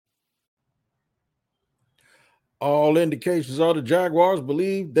All indications are the Jaguars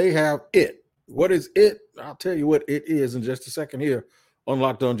believe they have it. What is it? I'll tell you what it is in just a second here on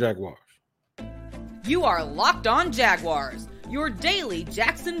Locked On Jaguars. You are Locked On Jaguars, your daily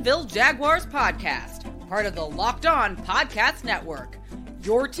Jacksonville Jaguars podcast, part of the Locked On Podcast Network,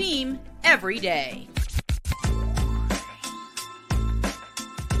 your team every day.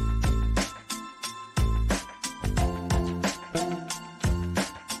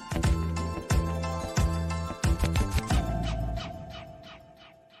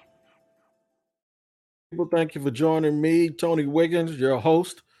 Thank you for joining me, Tony Wiggins, your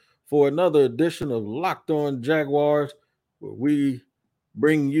host, for another edition of Locked On Jaguars, where we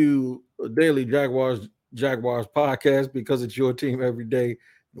bring you a daily Jaguars podcast because it's your team every day.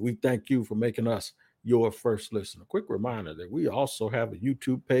 We thank you for making us your first listen. A quick reminder that we also have a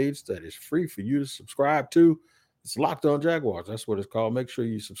YouTube page that is free for you to subscribe to. It's Locked On Jaguars. That's what it's called. Make sure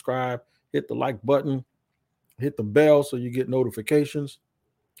you subscribe, hit the like button, hit the bell so you get notifications,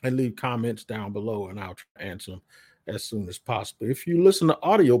 and leave comments down below, and I'll try to answer them as soon as possible. If you listen to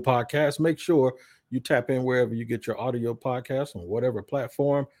audio podcasts, make sure you tap in wherever you get your audio podcasts on whatever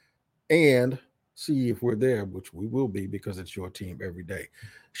platform and see if we're there, which we will be because it's your team every day.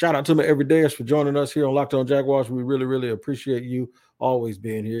 Shout out to my everydayers for joining us here on Locked On Jaguars. We really, really appreciate you always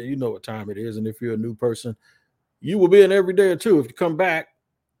being here. You know what time it is, and if you're a new person, you will be an everydayer too if you come back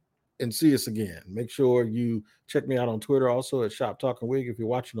and see us again. Make sure you check me out on Twitter, also at Shop Talking Wig. If you're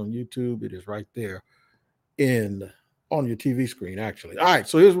watching on YouTube, it is right there on your TV screen, actually. All right,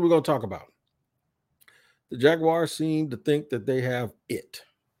 so here's what we're going to talk about. The Jaguars seem to think that they have it.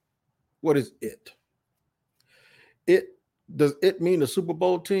 What is it? Does it mean a Super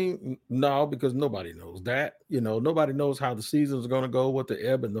Bowl team? No, because nobody knows that. Nobody knows how the season is going to go, what the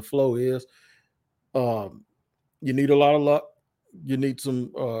ebb and the flow is. You need a lot of luck. You need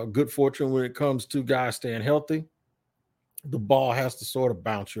some good fortune when it comes to guys staying healthy. The ball has to sort of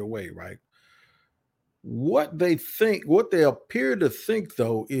bounce your way, right? What they appear to think,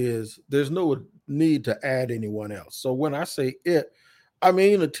 though, is there's no need to add anyone else. So when I say it, I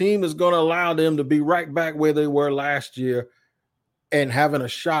mean a team is going to allow them to be right back where they were last year and having a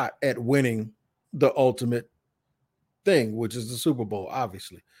shot at winning the ultimate thing, which is the Super Bowl,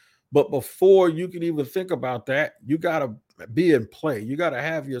 obviously. But before you can even think about that, you got to be in play. You got to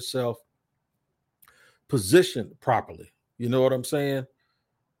have yourself positioned properly. You know what I'm saying?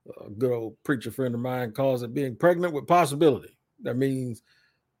 A good old preacher friend of mine calls it being pregnant with possibility. That means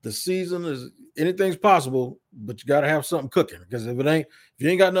the season is anything's possible, but you got to have something cooking. Because if you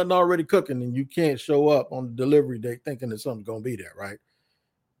ain't got nothing already cooking, then you can't show up on the delivery date thinking that something's going to be there, right?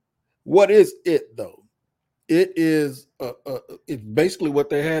 What is it, though? It is it's basically what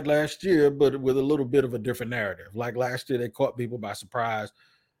they had last year, but with a little bit of a different narrative. Like last year, they caught people by surprise.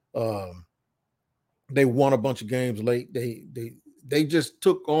 They won a bunch of games late. They just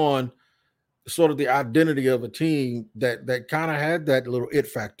took on sort of the identity of a team that kind of had that little it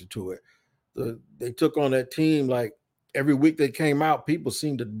factor to it. They took on that team like every week they came out, people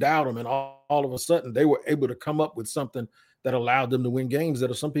seemed to doubt them, and all of a sudden they were able to come up with something that allowed them to win games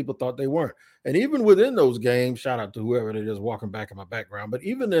that some people thought they weren't. And even within those games, shout out to whoever it is walking back in my background, but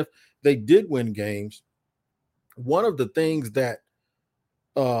even if they did win games, one of the things that,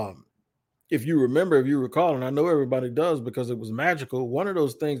 if you recall, and I know everybody does because it was magical, one of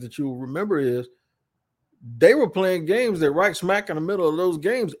those things that you will remember is they were playing games that right smack in the middle of those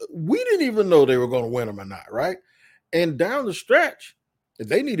games, we didn't even know they were going to win them or not, right? And down the stretch,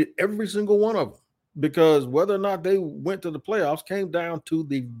 they needed every single one of them. Because whether or not they went to the playoffs came down to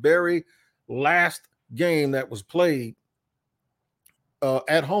the very last game that was played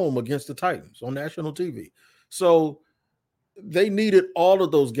at home against the Titans on national TV. So they needed all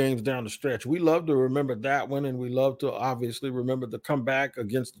of those games down the stretch. We love to remember that one, and we love to obviously remember the comeback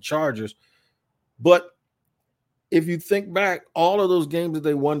against the Chargers. But if you think back, all of those games that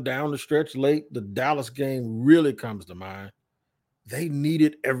they won down the stretch late, the Dallas game really comes to mind. They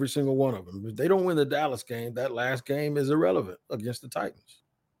needed every single one of them. If they don't win the Dallas game, that last game is irrelevant against the Titans.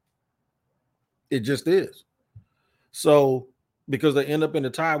 It just is. So, because they end up in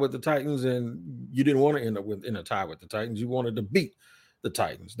a tie with the Titans, and you didn't want to end up in a tie with the Titans. You wanted to beat the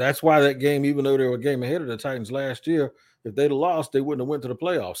Titans. That's why that game, even though they were a game ahead of the Titans last year, if they'd have lost, they wouldn't have went to the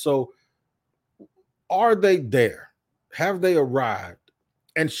playoffs. So, are they there? Have they arrived?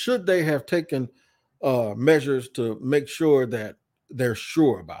 And should they have taken measures to make sure that they're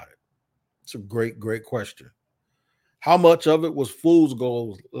sure about it? It's a great, great question. How much of it was fool's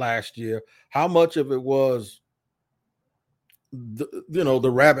gold last year? How much of it was, the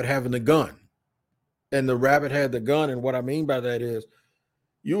rabbit having the gun? And the rabbit had the gun, and what I mean by that is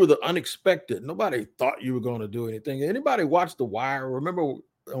You were the unexpected. Nobody thought you were going to do anything. Anybody watch The Wire? Remember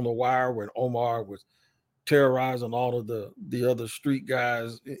on The Wire when Omar was terrorizing all of the other street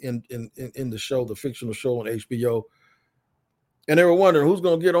guys in the show, the fictional show on HBO? And they were wondering who's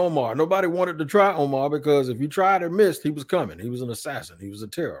going to get Omar. Nobody wanted to try Omar because if you tried and missed, he was coming. He was an assassin. He was a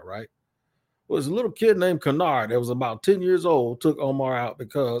terror, right? Well, there's a little kid named Kennard that was about 10 years old, took Omar out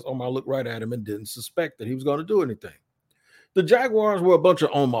because Omar looked right at him and didn't suspect that he was going to do anything. The Jaguars were a bunch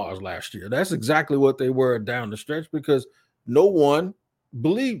of Omars last year. That's exactly what they were down the stretch because no one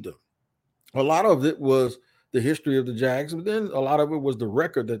believed them. A lot of it was the history of the Jags, but then a lot of it was the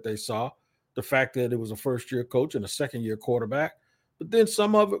record that they saw, the fact that it was a first-year coach and a second-year quarterback. But then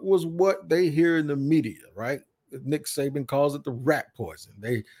some of it was what they hear in the media, right? Nick Saban calls it the rat poison.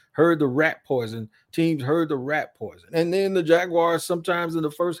 They heard the rat poison. Teams heard the rat poison. And then the Jaguars sometimes in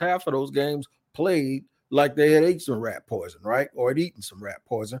the first half of those games played like they had ate some rat poison, right? Or had eaten some rat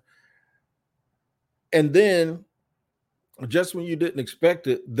poison. And then just when you didn't expect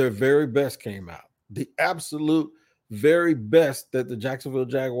it, their very best came out. The absolute very best that the Jacksonville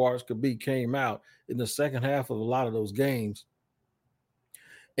Jaguars could be came out in the second half of a lot of those games.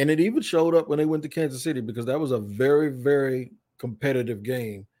 And it even showed up when they went to Kansas City because that was a very, very competitive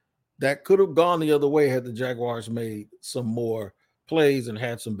game that could have gone the other way had the Jaguars made some more plays and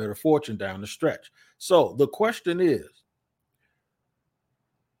had some better fortune down the stretch. So the question is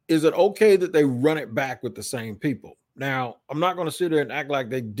it okay that they run it back with the same people? Now, I'm not going to sit there and act like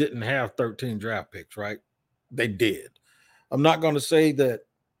they didn't have 13 draft picks, right? They did. I'm not going to say that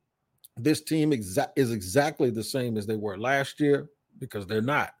this team is exactly the same as they were last year because they're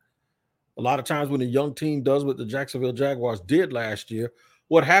not. A lot of times when a young team does what the Jacksonville Jaguars did last year,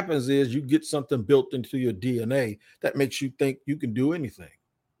 what happens is you get something built into your DNA that makes you think you can do anything.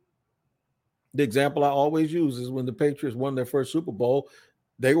 The example I always use is when the Patriots won their first Super Bowl,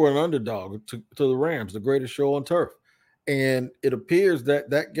 they were an underdog to the Rams, the greatest show on turf. And it appears that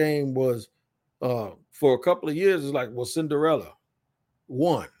that game was, for a couple of years, it's like, well, Cinderella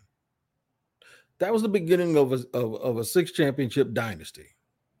won. That was the beginning of a six championship dynasty.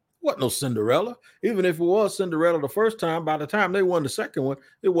 Wasn't no Cinderella. Even if it was Cinderella the first time, by the time they won the second one,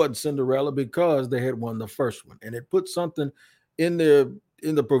 it wasn't Cinderella because they had won the first one. And it put something in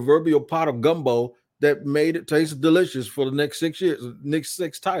the proverbial pot of gumbo that made it taste delicious for the next 6 years, next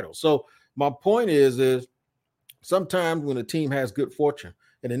six titles. So my point is sometimes when a team has good fortune,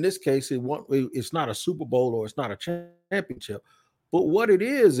 and in this case, it's not a Super Bowl or it's not a championship, but what it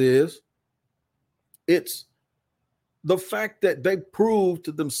is it's the fact that they proved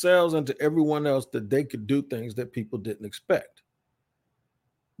to themselves and to everyone else that they could do things that people didn't expect.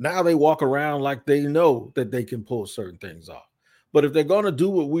 Now they walk around like they know that they can pull certain things off. But if they're going to do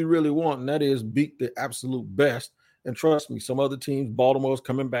what we really want, and that is beat the absolute best, and trust me, some other teams, Baltimore's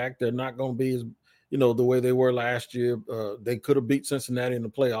coming back. They're not going to be as, the way they were last year. They could have beat Cincinnati in the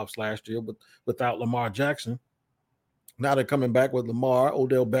playoffs last year, but without Lamar Jackson. Now they're coming back with Lamar,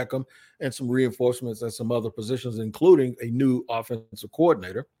 Odell Beckham, and some reinforcements at some other positions, including a new offensive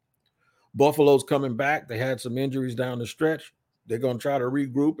coordinator. Buffalo's coming back. They had some injuries down the stretch. They're going to try to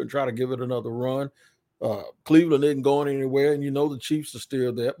regroup and try to give it another run. Cleveland isn't going anywhere, and the Chiefs are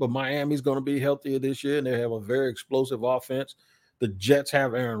still there. But Miami's going to be healthier this year, and they have a very explosive offense. The Jets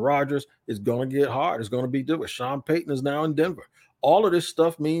have Aaron Rodgers. It's going to get hard. It's going to be different. Sean Payton is now in Denver. All of this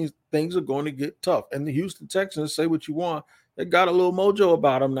stuff means things are going to get tough. And the Houston Texans, say what you want, they got a little mojo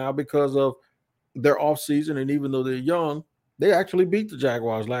about them now because of their offseason. And even though they're young, they actually beat the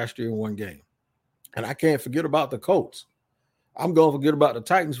Jaguars last year in one game. And I can't forget about the Colts. I'm going to forget about the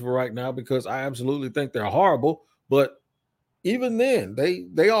Titans for right now because I absolutely think they're horrible. But even then,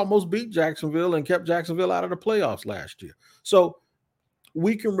 they almost beat Jacksonville and kept Jacksonville out of the playoffs last year. So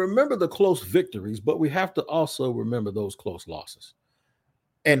we can remember the close victories, but we have to also remember those close losses.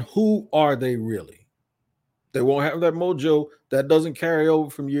 And who are they really? They won't have that mojo that doesn't carry over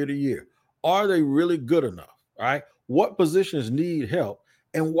from year to year. Are they really good enough? All right. What positions need help?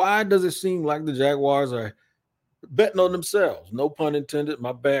 And why does it seem like the Jaguars are betting on themselves? No pun intended.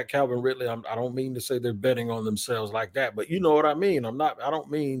 My bad, Calvin Ridley. I don't mean to say they're betting on themselves like that, but you know what I mean. I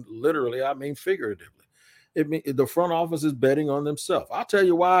don't mean literally. I mean figuratively. The front office is betting on themselves. I'll tell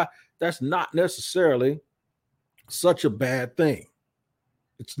you why that's not necessarily such a bad thing.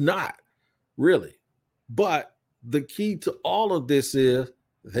 It's not really. But the key to all of this is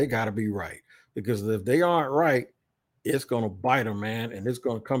they got to be right. Because if they aren't right, it's going to bite them, man. And it's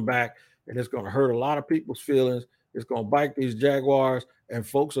going to come back and it's going to hurt a lot of people's feelings. It's going to bite these Jaguars. And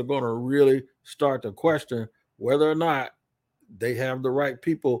folks are going to really start to question whether or not they have the right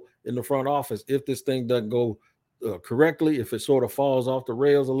people in the front office if this thing doesn't go correctly, if it sort of falls off the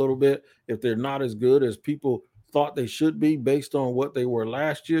rails a little bit, if they're not as good as people thought they should be based on what they were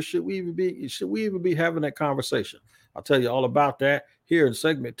last year, should we even be having that conversation? I'll tell you all about that here in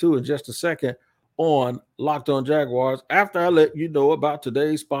segment 2 in just a second on Locked On Jaguars, after I let you know about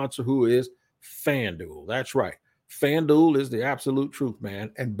today's sponsor, who is FanDuel. That's right. FanDuel is the absolute truth,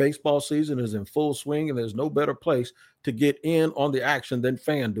 man. And baseball season is in full swing, and there's no better place to get in on the action than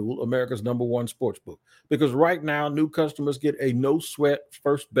FanDuel, America's #1 sportsbook. Because right now, new customers get a no-sweat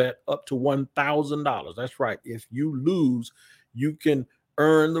first bet up to $1,000. That's right. If you lose, you can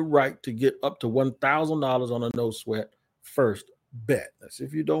earn the right to get up to $1,000 on a no-sweat first bet. That's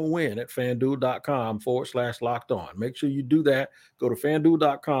if you don't win at FanDuel.com/locked on. Make sure you do that. Go to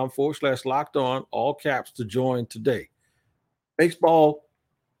FanDuel.com/locked on, all caps, to join today. Baseball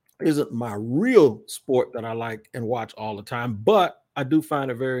isn't my real sport that I like and watch all the time, but I do find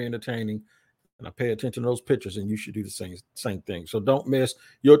it very entertaining, and I pay attention to those pitchers, and you should do the same thing. So don't miss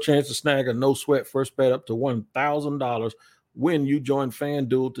your chance to snag a no-sweat first bet up to $1,000 when you join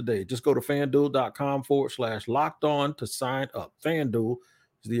FanDuel today. Just go to FanDuel.com/locked on to sign up. FanDuel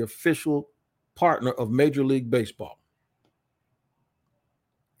is the official partner of Major League Baseball.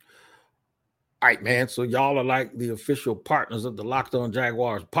 All right, man. So y'all are like the official partners of the Locked On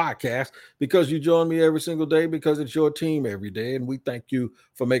Jaguars podcast because you join me every single day, because it's your team every day. And we thank you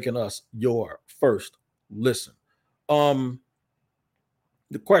for making us your first listen. The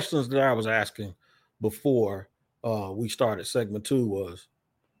questions that I was asking before we started segment 2 was,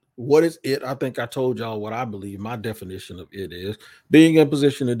 what is it? I think I told y'all what I believe my definition of it is: being in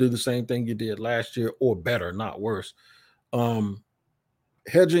position to do the same thing you did last year or better, not worse.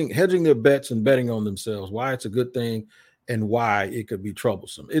 Hedging their bets and betting on themselves, why it's a good thing and why it could be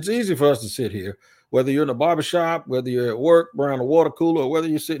troublesome. It's easy for us to sit here, whether you're in a barbershop, whether you're at work around a water cooler, or whether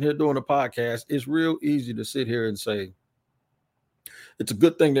you're sitting here doing a podcast. It's real easy to sit here and say it's a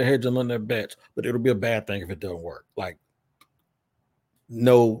good thing they're hedging on their bets, but it'll be a bad thing if it doesn't work. Like,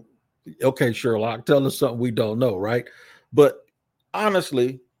 no, okay, Sherlock, tell us something we don't know, right? But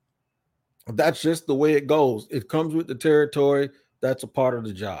honestly, that's just the way it goes. It comes with the territory. That's a part of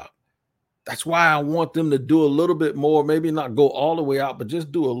the job. That's why I want them to do a little bit more, maybe not go all the way out, but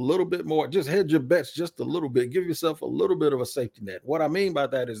just do a little bit more. Just hedge your bets just a little bit. Give yourself a little bit of a safety net. What I mean by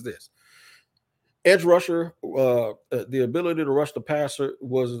that is this. Edge rusher, the ability to rush the passer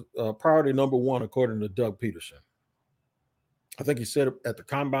was priority number 1, according to Doug Peterson. I think he said it at the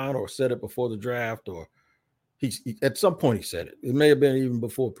combine or said it before the draft, or he at some point he said it. It may have been even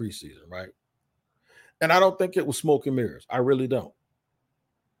before preseason, right? And I don't think it was smoke and mirrors. I really don't.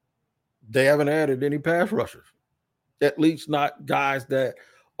 They haven't added any pass rushers, at least not guys that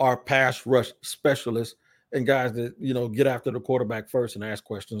are pass rush specialists and guys that, get after the quarterback first and ask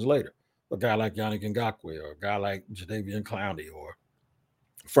questions later. A guy like Yannick Ngakoue or a guy like Jadeveon Clowney or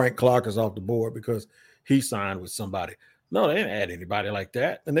Frank Clark is off the board because he signed with somebody. No, they didn't add anybody like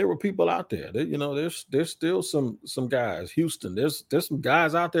that. And there were people out there. There's still some guys. Houston, there's some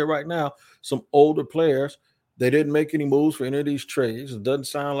guys out there right now, some older players. They didn't make any moves for any of these trades. It doesn't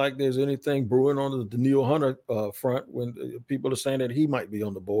sound like there's anything brewing on the Danielle Hunter front when people are saying that he might be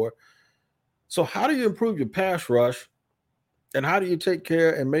on the board. So how do you improve your pass rush? And how do you take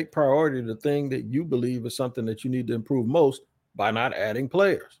care and make priority the thing that you believe is something that you need to improve most by not adding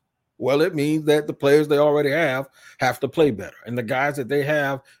players? Well, it means that the players they already have to play better. And the guys that they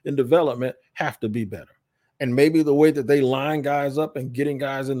have in development have to be better. And maybe the way that they line guys up and getting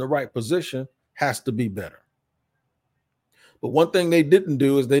guys in the right position has to be better. But one thing they didn't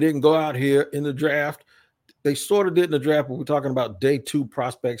do is they didn't go out here in the draft. They sort of did in the draft, but we're talking about day 2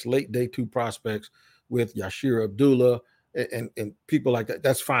 prospects, late day 2 prospects with Yashir Abdullah and people like that.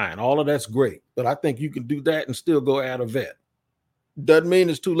 That's fine. All of that's great. But I think you can do that and still go add a vet. Doesn't mean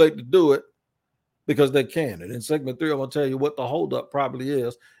it's too late to do it, because they can. And in segment 3, I'm going to tell you what the holdup probably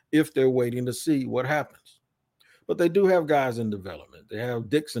is if they're waiting to see what happens. But they do have guys in development. They have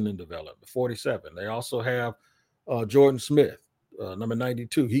Dixon in development, 47. They also have Jordan Smith, number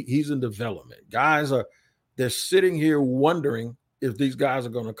 92. He's in development. They're sitting here wondering if these guys are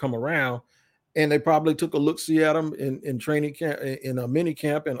going to come around, and they probably took a look-see at them in training camp, in a mini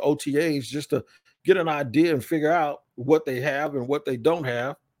camp and OTAs, just to get an idea and figure out what they have and what they don't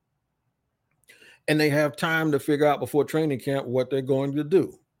have. And they have time to figure out before training camp what they're going to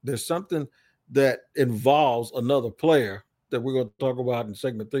do. There's something that involves another player that we're going to talk about in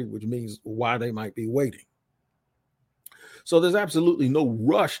segment 3, which means why they might be waiting. So there's absolutely no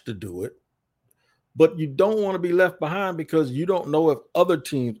rush to do it, but you don't want to be left behind because you don't know if other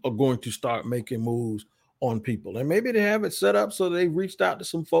teams are going to start making moves on people. And maybe they have it set up so they've reached out to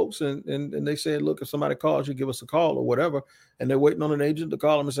some folks and they said, look, if somebody calls you, give us a call or whatever. And they're waiting on an agent to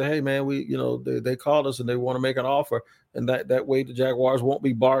call them and say, hey, man, they called us and they want to make an offer. And that way the Jaguars won't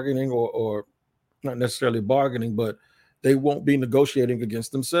be bargaining or not necessarily bargaining, but they won't be negotiating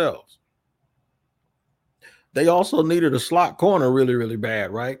against themselves. They also needed a slot corner really, really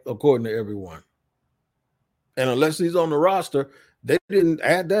bad, right? According to everyone. And unless he's on the roster, they didn't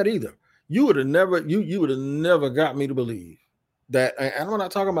add that either. You would have never got me to believe that. And I'm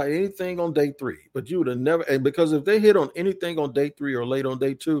not talking about anything on day 3, but you would have never. And because if they hit on anything on day 3 or late on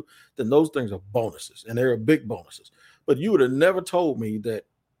day 2, then those things are bonuses, and they're big bonuses. But you would have never told me that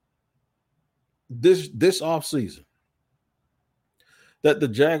this offseason that the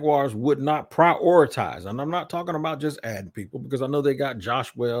Jaguars would not prioritize. And I'm not talking about just adding people, because I know they got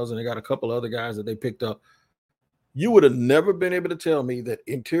Josh Wells and they got a couple other guys that they picked up. You would have never been able to tell me that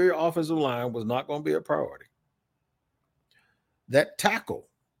interior offensive line was not going to be a priority. That tackle,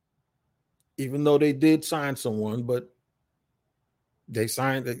 even though they did sign someone, but they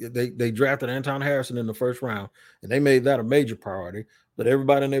drafted Anton Harrison in the first round, and they made that a major priority. But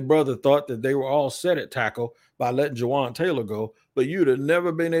everybody and their brother thought that they were all set at tackle by letting Jawan Taylor go. But you'd have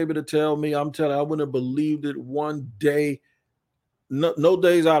never been able to tell me. I wouldn't have believed it one day, no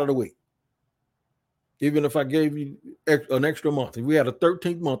days out of the week. Even if I gave you an extra month, if we had a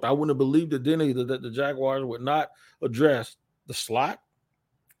 13th month, I wouldn't have believed it then either, that the Jaguars would not address the slot,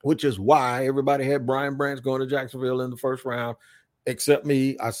 which is why everybody had Brian Branch going to Jacksonville in the first round, except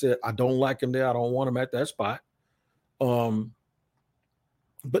me. I said, I don't like him there. I don't want him at that spot.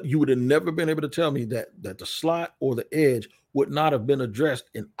 But you would have never been able to tell me that the slot or the edge would not have been addressed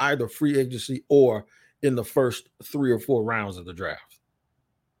in either free agency or in the first 3 or 4 rounds of the draft.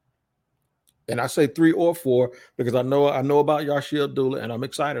 And I say 3 or 4 because I know about Yashil Abdullah and I'm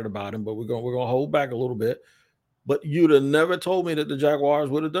excited about him, but we're gonna hold back a little bit. But you'd have never told me that the Jaguars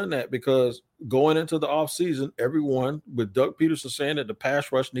would have done that, because going into the offseason, everyone, with Doug Peterson saying that the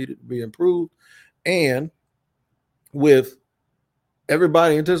pass rush needed to be improved, and with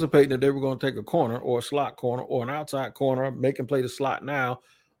everybody anticipating that they were going to take a corner or a slot corner or an outside corner, make him play the slot now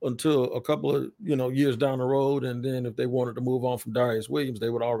until a couple of years down the road. And then if they wanted to move on from Darius Williams, they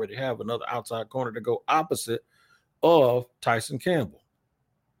would already have another outside corner to go opposite of Tyson Campbell.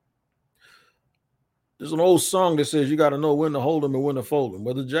 There's an old song that says you got to know when to hold them and when to fold them.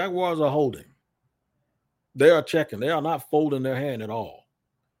 Well, the Jaguars are holding. They are checking. They are not folding their hand at all.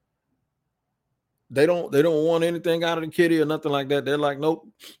 They don't want anything out of the kitty or nothing like that. They're like, nope.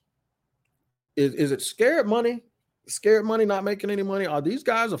 Is it scared money? Scared money not making any money? Are these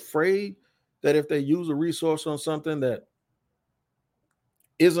guys afraid that if they use a resource on something that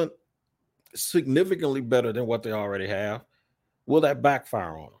isn't significantly better than what they already have, will that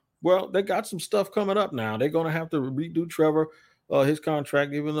backfire on them? Well, they got some stuff coming up now. They're going to have to redo Trevor, his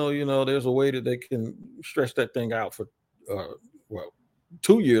contract, even though, there's a way that they can stretch that thing out for,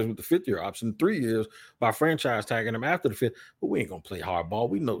 2 years with the 5th-year option, 3 years by franchise tagging him after the 5th. But we ain't going to play hardball.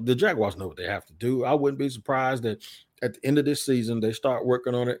 We know the Jaguars know what they have to do. I wouldn't be surprised that at the end of this season, they start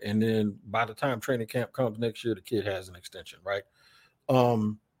working on it. And then by the time training camp comes next year, the kid has an extension, right? I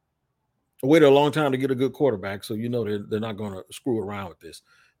waited a long time to get a good quarterback. So, they're not going to screw around with this.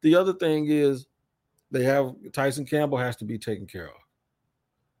 The other thing is they have Tyson Campbell has to be taken care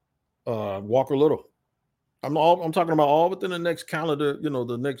of. Walker Little. I'm talking about all within the next calendar,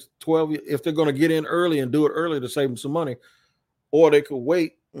 the next 12 years, if they're going to get in early and do it early to save them some money, or they could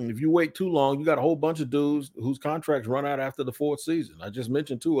wait. And if you wait too long, you got a whole bunch of dudes whose contracts run out after the 4th season. I just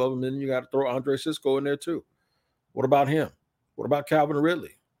mentioned 2 of them, and then you got to throw Andre Sisco in there too. What about him? What about Calvin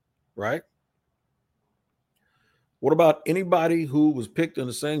Ridley? Right? What about anybody who was picked in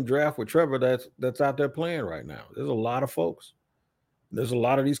the same draft with Trevor that's out there playing right now? There's a lot of folks. There's a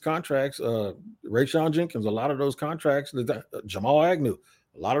lot of these contracts. Rayshon Jenkins, a lot of those contracts. Jamal Agnew,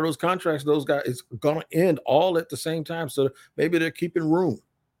 a lot of those contracts, those guys, it's going to end all at the same time. So maybe they're keeping room.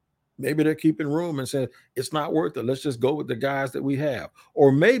 Maybe they're keeping room and saying, it's not worth it. Let's just go with the guys that we have.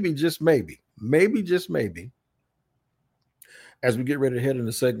 Or maybe, just maybe, as we get ready to head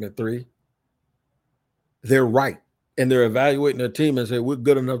into segment 3, they're right. And they're evaluating their team and say, we're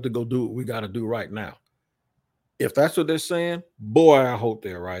good enough to go do what we got to do right now. If that's what they're saying, boy, I hope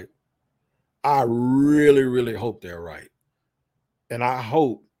they're right. I really, really hope they're right. And I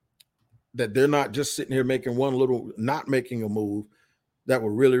hope that they're not just sitting here not making a move that will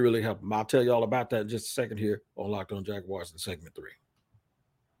really, really help them. I'll tell you all about that in just a second here on Locked On Jaguars in segment 3.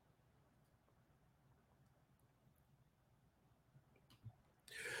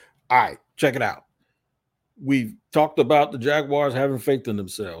 All right, check it out. We've talked about the Jaguars having faith in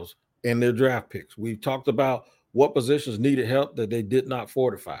themselves. and their draft picks. We've talked about what positions needed help that they did not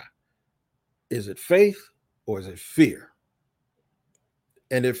fortify. Is it faith or is it fear?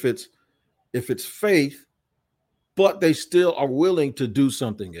 And if it's faith, but they still are willing to do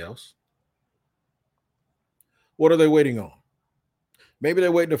something else, what are they waiting on? Maybe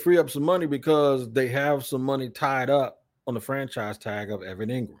they're waiting to free up some money because they have some money tied up on the franchise tag of Evan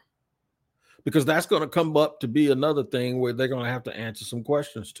Ingram. Because that's going to come up to be another thing where they're going to have to answer some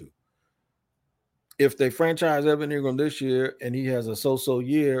questions to. If they franchise Evan Ingram this year and he has a so-so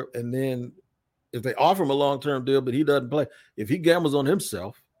year, and then if they offer him a long-term deal but he doesn't play, if he gambles on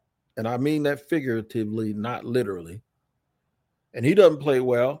himself, and I mean that figuratively, not literally, and he doesn't play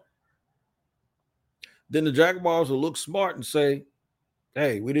well, then the Jaguars will look smart and say,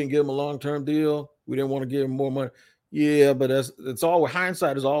 hey, we didn't give him a long-term deal. We didn't want to give him more money. Yeah, but it's all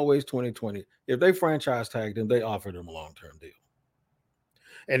hindsight is always 2020. If they franchise tagged him, they offered him a long-term deal.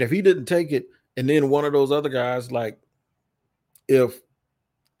 And if he didn't take it, and then one of those other guys, like if,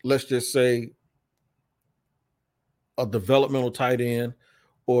 let's just say, a developmental tight end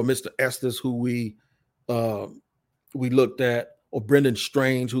or Mr. Estes, who we looked at, or Brendan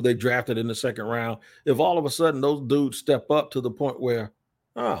Strange, who they drafted in the second round, if all of a sudden those dudes step up to the point where,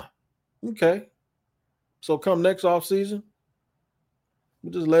 okay, so come next offseason,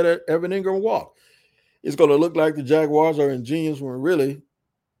 we just let Evan Ingram walk. It's going to look like the Jaguars are ingenious when really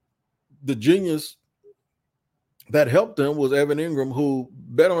the genius that helped them was Evan Ingram, who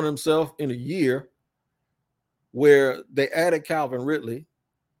bet on himself in a year where they added Calvin Ridley.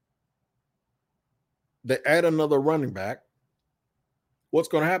 They add another running back. What's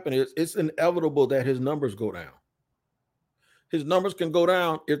going to happen is it's inevitable that his numbers go down. His numbers can go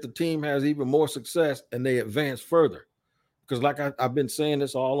down if the team has even more success and they advance further. Because like I've been saying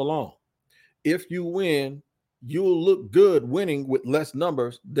this all along, if you win, you'll look good winning with less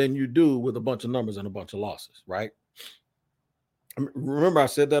numbers than you do with a bunch of numbers and a bunch of losses, right? Remember, I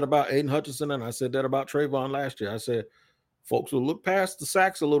said that about Aiden Hutchinson, and I said that about Trayvon last year. I said folks will look past the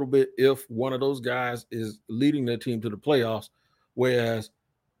sacks a little bit if one of those guys is leading their team to the playoffs, whereas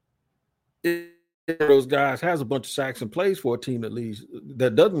if those guys has a bunch of sacks and plays for a team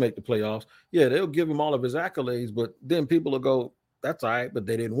that doesn't make the playoffs, yeah, they'll give him all of his accolades, but then people will go, that's all right, but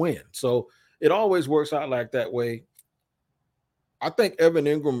they didn't win. So it always works out like that way. I think Evan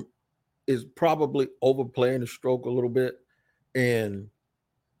Ingram is probably overplaying the stroke a little bit. And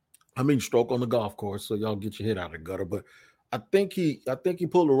I mean stroke on the golf course, so y'all get your head out of the gutter. But I think he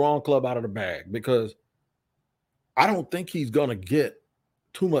pulled the wrong club out of the bag, because I don't think he's gonna get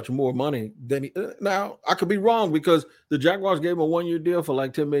too much more money than he. Now I could be wrong, because the Jaguars gave him a 1-year deal for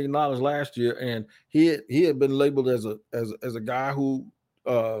like $10 million last year, and he had been labeled as a guy who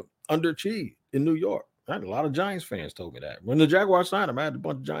underachieved in New York. I had a lot of Giants fans told me that when the Jaguars signed him. I had a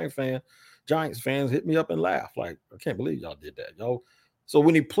bunch of Giants fans hit me up and laugh like, I can't believe y'all did that, y'all. So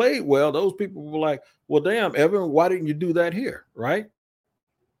when he played well, those people were like, well, damn, Evan, why didn't you do that here, right?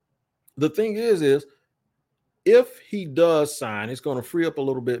 The thing is if he does sign, it's going to free up a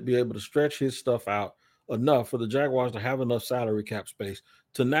little bit, be able to stretch his stuff out enough for the Jaguars to have enough salary cap space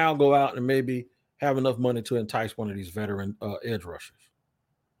to now go out and maybe have enough money to entice one of these veteran edge rushers.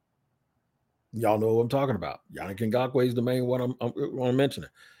 Y'all know what I'm talking about. Yannick Ngakoue is the main one I'm mentioning.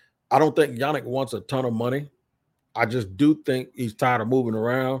 I don't think Yannick wants a ton of money. I just do think he's tired of moving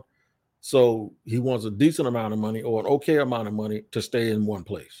around. So he wants a decent amount of money, or an okay amount of money, to stay in one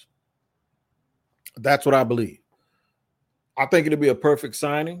place. That's what I believe. I think it'll be a perfect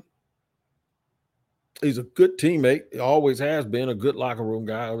signing. He's a good teammate. He always has been a good locker room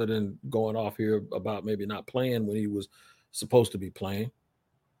guy, other than going off here about maybe not playing when he was supposed to be playing.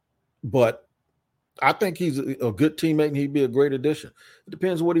 But I think he's a good teammate, and he'd be a great addition. It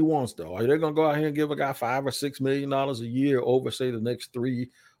depends what he wants, though. Are they going to go out here and give a guy $5 or $6 million a year over, say, the next 3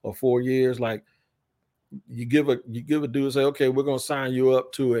 or 4 years? Like, you give a dude and say, okay, we're going to sign you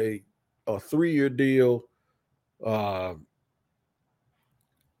up to a 3-year deal, a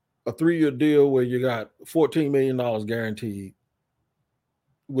 3-year deal where you got $14 million guaranteed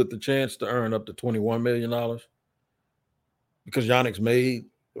with the chance to earn up to $21 million, because Yannick's made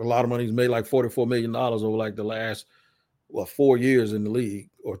a lot of money. He's made like $44 million over like the last 4 years in the league,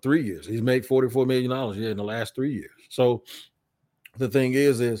 or 3 years. He's made $44 million in the last 3 years. So the thing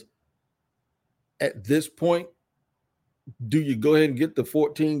is at this point, do you go ahead and get the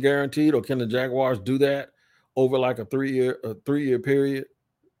 14 guaranteed, or can the Jaguars do that over like a 3-year period,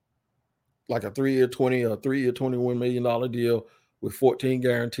 like a 3-year 20 or 3-year $21 million deal with 14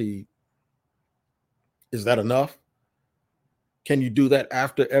 guaranteed? Is that enough? Can you do that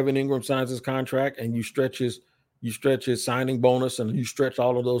after Evan Ingram signs his contract and you stretch his you stretch his signing bonus, and you stretch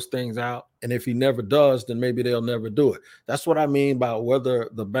all of those things out. And if he never does, then maybe they'll never do it. That's what I mean by whether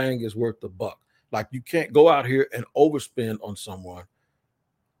the bang is worth the buck. Like, you can't go out here and overspend on someone,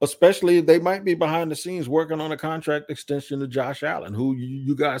 especially if they might be behind the scenes working on a contract extension to Josh Allen, who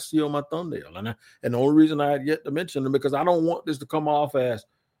you guys see on my thumbnail. And the only reason I had yet to mention him, because I don't want this to come off as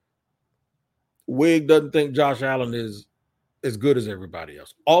Wig doesn't think Josh Allen is as good as everybody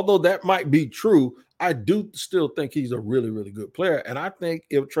else. Although that might be true, I do still think he's a really, really good player. And I think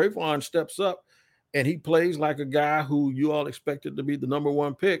if Trayvon steps up and he plays like a guy who you all expected to be the number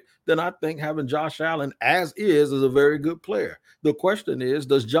one pick, then I think having Josh Allen as is a very good player. The question is,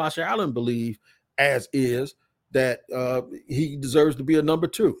 does Josh Allen believe as is that he deserves to be a number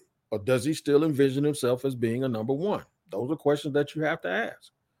two? Or does he still envision himself as being a number one? Those are questions that you have to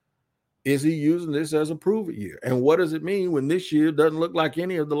ask. Is he using this as a prove-it year? And what does it mean when this year doesn't look like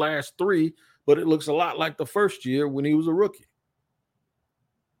any of the last three, but it looks a lot like the first year when he was a rookie?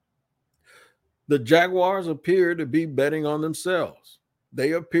 The Jaguars appear to be betting on themselves.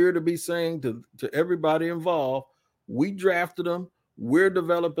 They appear to be saying to everybody involved, we drafted them, we're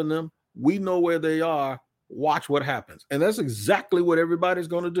developing them, we know where they are, watch what happens. And that's exactly what everybody's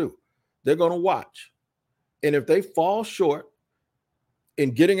going to do. They're going to watch. And if they fall short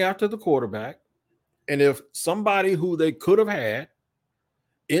in getting after the quarterback, and if somebody who they could have had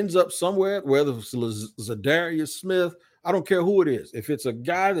ends up somewhere, whether it's Zadarius Smith, I don't care who it is. If it's a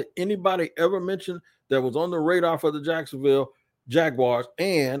guy that anybody ever mentioned that was on the radar for the Jacksonville Jaguars,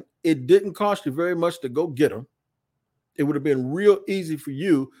 and it didn't cost you very much to go get him, it would have been real easy for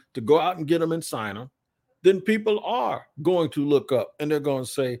you to go out and get him and sign him, then people are going to look up and they're going to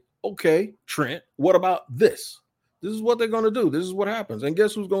say, okay, Trent, what about this? This is what they're going to do. This is what happens. And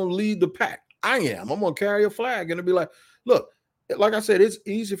guess who's going to lead the pack? I am. I'm going to carry a flag and it'll be like, look, like I said, it's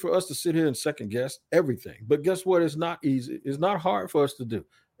easy for us to sit here and second guess everything. But guess what? It's not easy. It's not hard for us to do.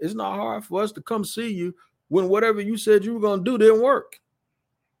 It's not hard for us to come see you when whatever you said you were going to do didn't work.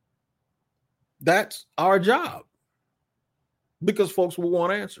 That's our job, because folks will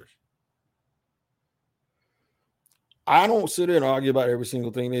want answers. I don't sit there and argue about every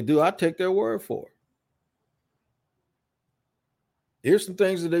single thing they do. I take their word for it. Here's some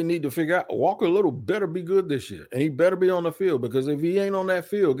things that they need to figure out. Walker Little better be good this year, and he better be on the field, because if he ain't on that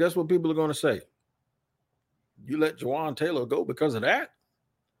field, guess what people are going to say? You let Jawan Taylor go because of that?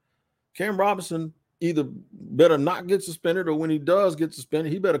 Cam Robinson either better not get suspended, or when he does get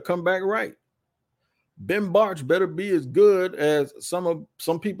suspended, he better come back right. Ben Barch better be as good as some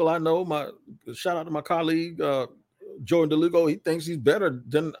people I know. Shout out to my colleague, Jordan DeLugo. He thinks he's better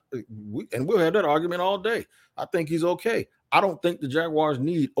than and we'll have that argument all day. I think he's okay. I don't think the Jaguars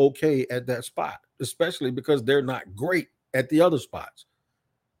need okay at that spot, especially because they're not great at the other spots.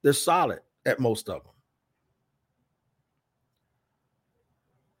 They're solid at most of them.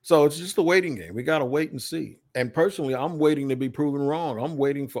 So it's just a waiting game. We got to wait and see. And personally, I'm waiting to be proven wrong. I'm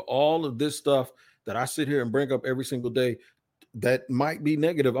waiting for all of this stuff that I sit here and bring up every single day that might be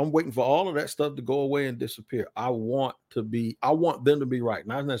negative. I'm waiting for all of that stuff to go away and disappear. I want them to be right.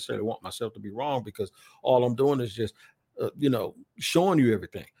 Not necessarily want myself to be wrong, because all I'm doing is just showing you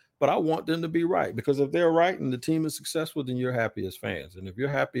everything. But I want them to be right, because if they're right and the team is successful, then you're happy as fans. And if you're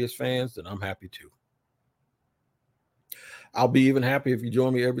happy as fans, then I'm happy too. I'll be even happy if you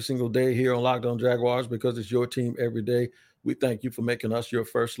join me every single day here on Locked On Jaguars, because it's your team every day. We thank you for making us your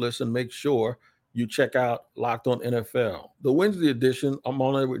first listen. Make sure you check out Locked On NFL. The Wednesday edition, I'm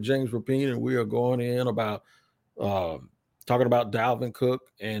on there with James Rapine, and we are going in about talking about Dalvin Cook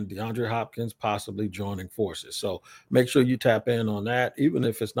and DeAndre Hopkins possibly joining forces. So make sure you tap in on that, even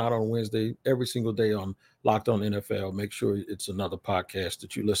if it's not on Wednesday, every single day on Locked On NFL. Make sure it's another podcast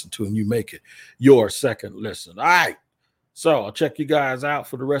that you listen to and you make it your second listen. All right. So I'll check you guys out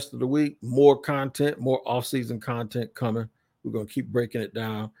for the rest of the week. More content, more off-season content coming. We're going to keep breaking it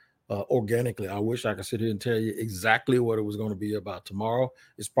down organically. I wish I could sit here and tell you exactly what it was going to be about tomorrow.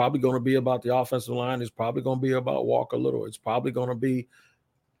 It's probably going to be about the offensive line. It's probably going to be about Walker Little. It's probably going to be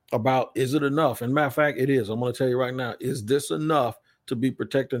about, is it enough? And matter of fact, it is. I'm going to tell you right now, is this enough to be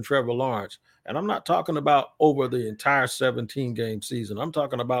protecting Trevor Lawrence? And I'm not talking about over the entire 17-game season. I'm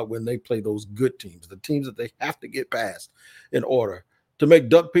talking about when they play those good teams, the teams that they have to get past in order to make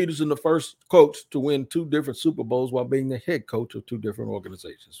Doug Peterson the first coach to win 2 different Super Bowls while being the head coach of 2 different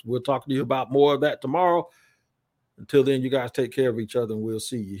organizations. We'll talk to you about more of that tomorrow. Until then, you guys take care of each other, and we'll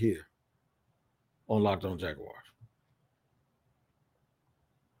see you here on Locked On Jaguars.